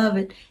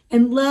 beloved,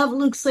 and love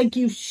looks like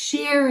you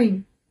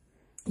sharing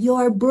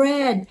your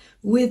bread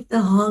with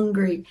the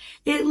hungry.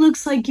 It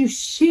looks like you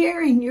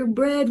sharing your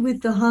bread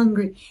with the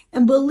hungry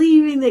and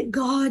believing that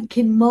God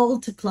can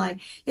multiply.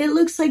 It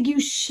looks like you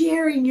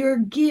sharing your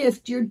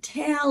gift, your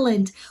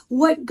talent,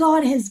 what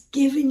God has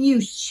given you.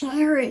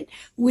 Share it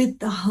with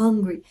the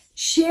hungry.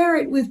 Share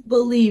it with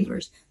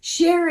believers.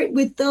 Share it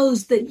with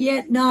those that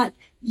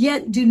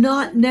yet do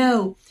not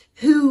know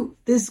who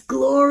this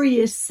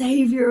glorious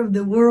Savior of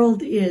the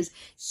world is.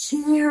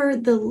 Share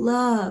the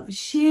love.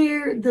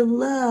 Share the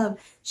love.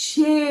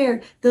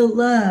 Share the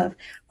love.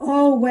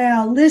 Oh,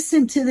 wow.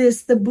 Listen to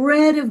this. The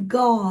bread of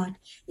God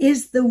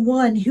is the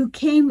one who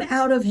came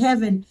out of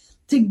heaven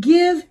to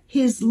give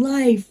his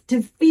life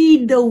to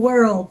feed the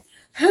world.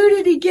 Who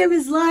did he give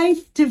his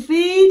life to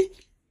feed?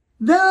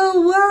 The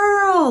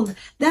world.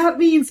 That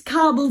means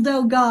Cabo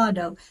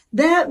Delgado.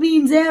 That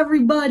means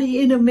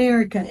everybody in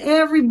America,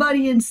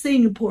 everybody in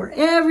Singapore,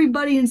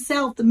 everybody in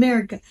South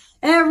America,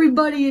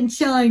 everybody in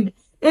China,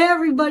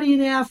 everybody in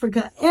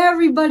Africa,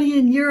 everybody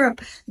in Europe.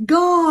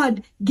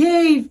 God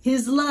gave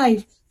his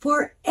life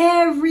for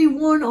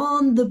everyone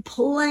on the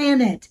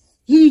planet.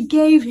 He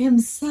gave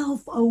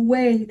himself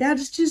away. That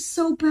is just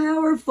so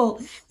powerful.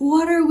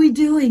 What are we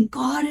doing?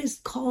 God has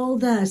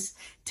called us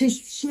to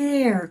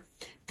share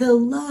the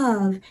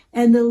love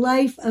and the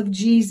life of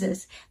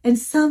Jesus. And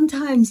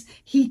sometimes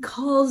he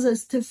calls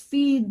us to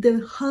feed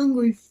the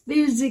hungry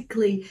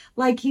physically,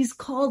 like he's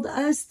called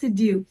us to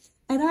do.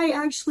 And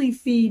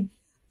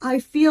I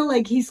feel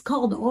like he's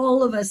called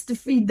all of us to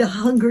feed the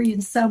hungry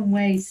in some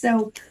way.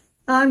 So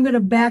I'm going to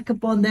back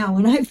up on that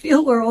one. I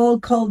feel we're all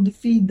called to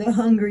feed the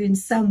hungry in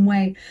some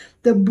way.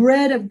 The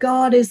bread of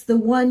God is the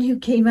one who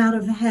came out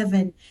of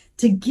heaven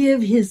to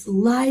give his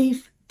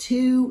life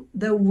to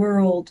the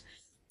world.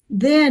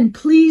 Then,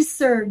 please,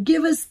 sir,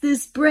 give us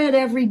this bread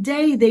every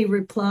day, they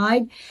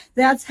replied.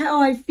 That's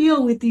how I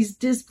feel with these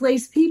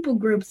displaced people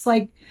groups.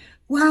 Like,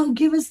 wow,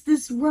 give us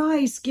this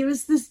rice, give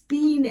us this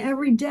bean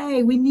every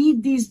day. We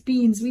need these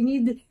beans. We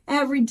need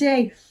every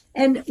day.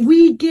 And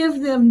we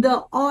give them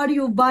the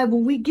audio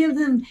Bible. We give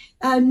them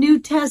New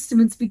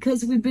Testaments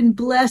because we've been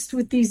blessed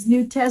with these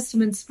New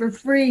Testaments for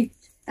free.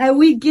 And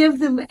we give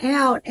them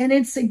out, and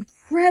it's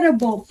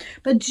incredible.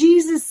 But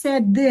Jesus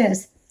said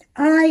this,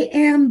 I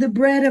am the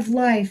bread of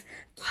life.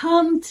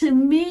 Come to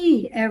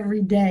me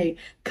every day.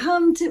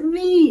 Come to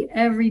me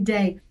every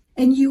day,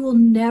 and you will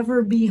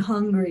never be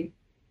hungry.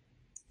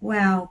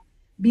 Wow.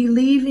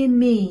 Believe in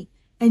me,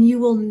 and you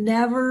will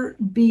never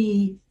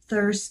be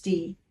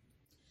thirsty.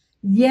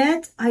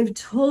 Yet I've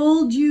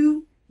told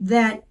you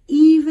that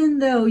even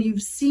though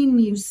you've seen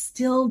me, you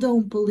still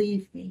don't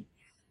believe me.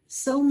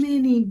 So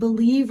many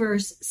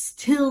believers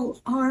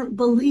still aren't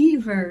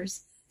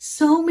believers.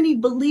 So many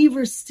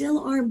believers still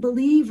aren't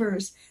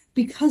believers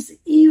because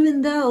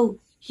even though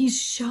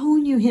he's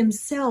shown you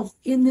himself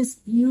in this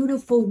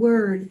beautiful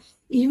word,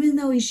 even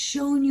though he's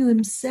shown you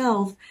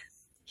himself,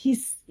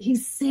 he's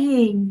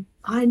saying,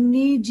 I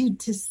need you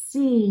to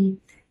see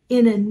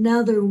in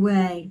another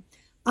way.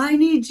 I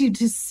need you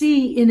to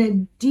see in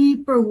a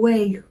deeper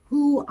way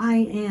who I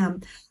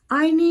am.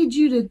 I need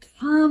you to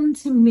come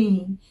to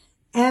me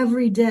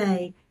every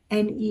day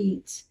and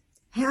eat.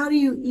 How do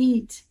you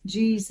eat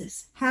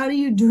Jesus? How do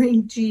you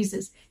drink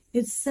Jesus?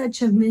 It's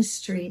such a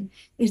mystery.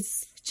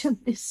 It's such a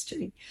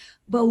mystery.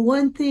 But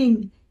one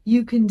thing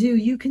you can do,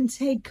 you can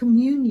take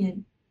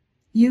communion.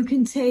 You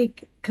can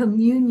take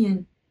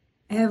communion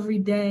every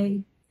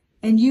day.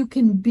 And you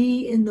can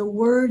be in the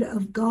Word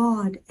of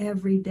God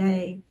every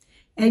day.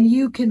 And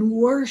you can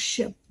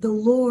worship the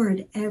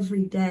Lord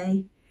every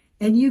day.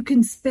 And you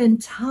can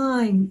spend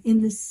time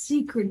in the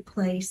secret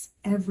place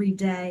every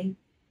day.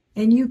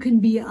 And you can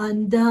be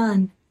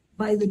undone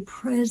by the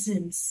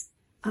presence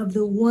of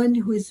the one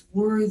who is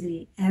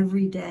worthy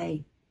every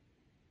day.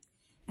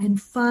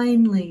 And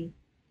finally,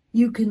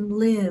 you can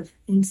live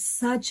in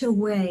such a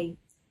way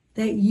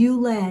that you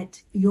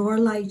let your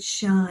light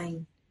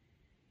shine.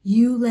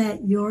 You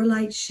let your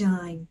light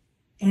shine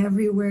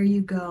everywhere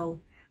you go.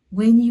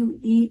 When you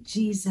eat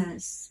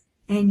Jesus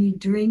and you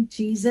drink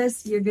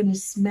Jesus, you're going to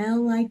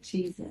smell like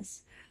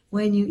Jesus.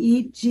 When you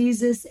eat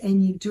Jesus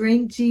and you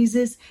drink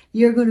Jesus,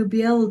 you're going to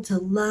be able to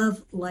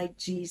love like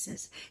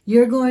Jesus.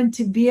 You're going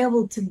to be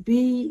able to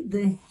be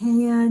the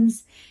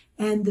hands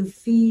and the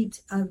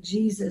feet of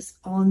Jesus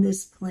on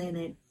this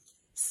planet.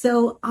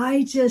 So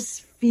I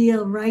just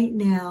feel right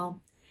now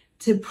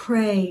to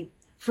pray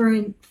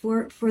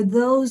for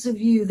those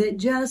of you that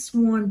just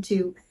want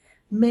to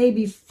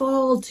maybe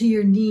fall to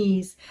your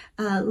knees,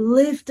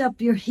 lift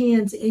up your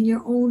hands in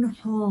your own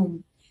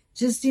home,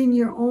 just in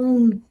your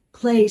own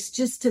place,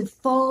 just to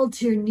fall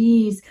to your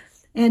knees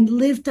and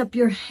lift up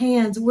your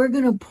hands. We're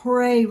going to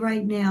pray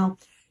right now.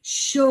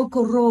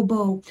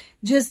 Shokorobo,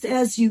 just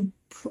as you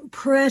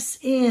press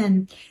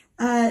in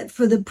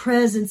for the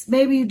presence.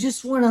 Maybe you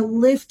just want to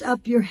lift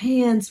up your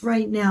hands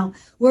right now.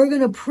 We're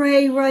going to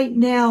pray right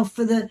now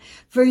for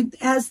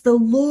as the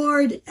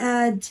Lord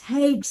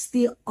takes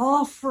the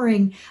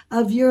offering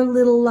of your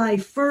little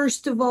life.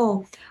 First of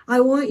all,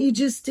 I want you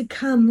just to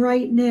come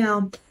right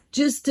now,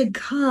 just to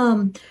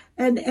come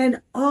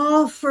and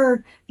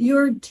offer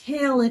your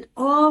talent,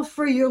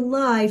 offer your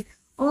life,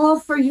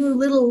 offer your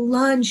little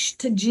lunch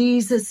to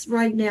Jesus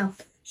right now.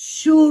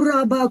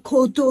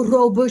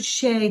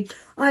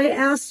 I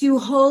ask you,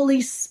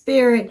 Holy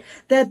Spirit,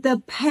 that the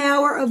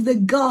power of the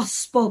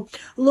gospel,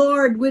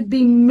 Lord, would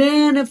be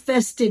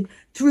manifested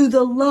through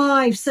the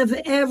lives of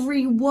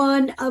every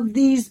one of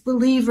these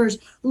believers.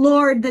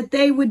 Lord, that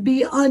they would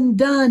be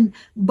undone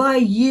by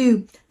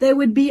you. They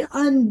would be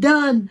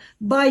undone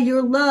by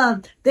your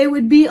love. They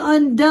would be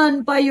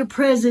undone by your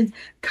presence.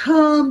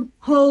 Come,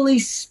 Holy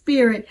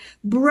Spirit,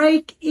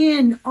 break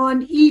in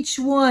on each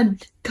one.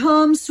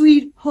 Come,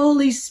 sweet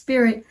Holy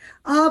Spirit.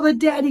 Abba,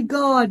 Daddy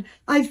God,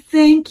 I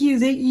thank you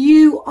that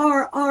you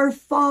are our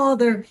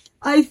Father.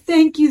 I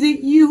thank you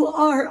that you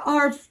are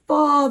our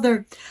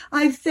Father.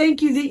 I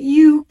thank you that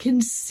you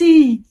can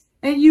see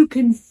and you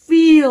can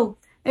feel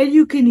and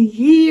you can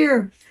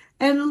hear.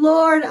 And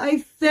Lord, I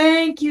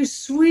thank you,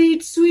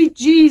 sweet, sweet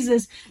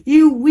Jesus.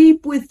 You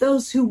weep with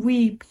those who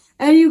weep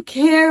and you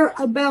care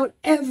about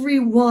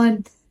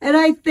everyone. And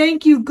I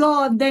thank you,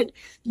 God, that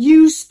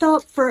you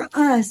stop for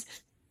us.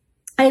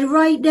 And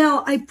right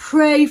now, I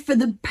pray for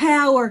the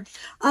power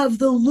of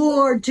the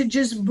Lord to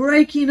just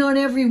breaking on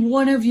every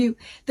one of you,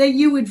 that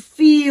you would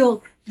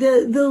feel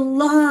the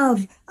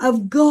love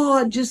of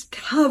God just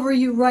cover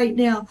you right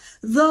now.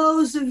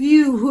 Those of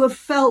you who have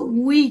felt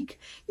weak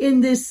in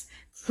this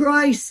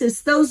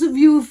crisis, those of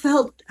you who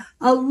felt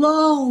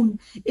alone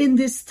in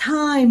this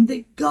time,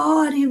 that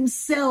God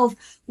himself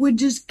would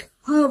just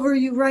hover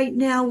you right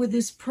now with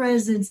his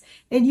presence,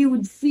 and you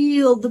would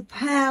feel the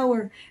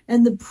power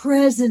and the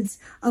presence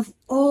of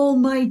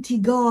Almighty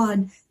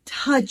God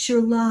touch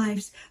your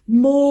lives.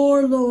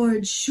 More,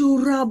 Lord.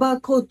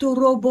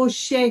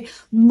 Shurabakotoroboshe.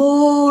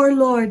 More,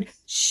 Lord.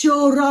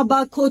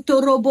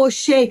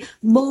 Shorabakotoroboshe.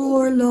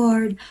 More,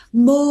 Lord.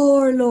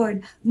 More,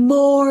 Lord.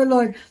 More,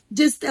 Lord.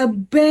 Just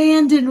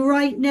abandon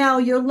right now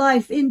your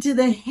life into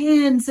the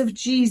hands of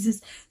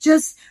Jesus.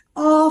 Just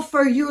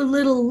offer your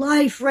little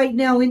life right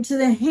now into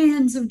the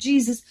hands of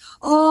Jesus.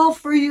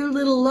 Offer your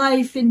little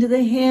life into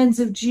the hands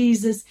of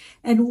Jesus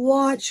and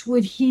watch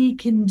what he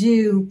can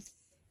do.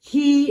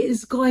 He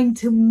is going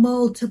to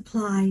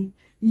multiply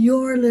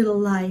your little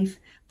life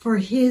for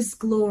his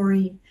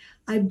glory.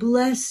 I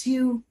bless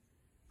you.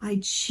 I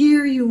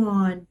cheer you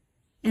on,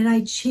 and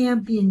I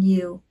champion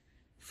you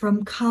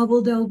from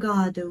Cabo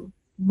Delgado,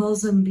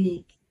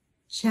 Mozambique.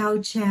 Ciao,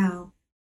 ciao.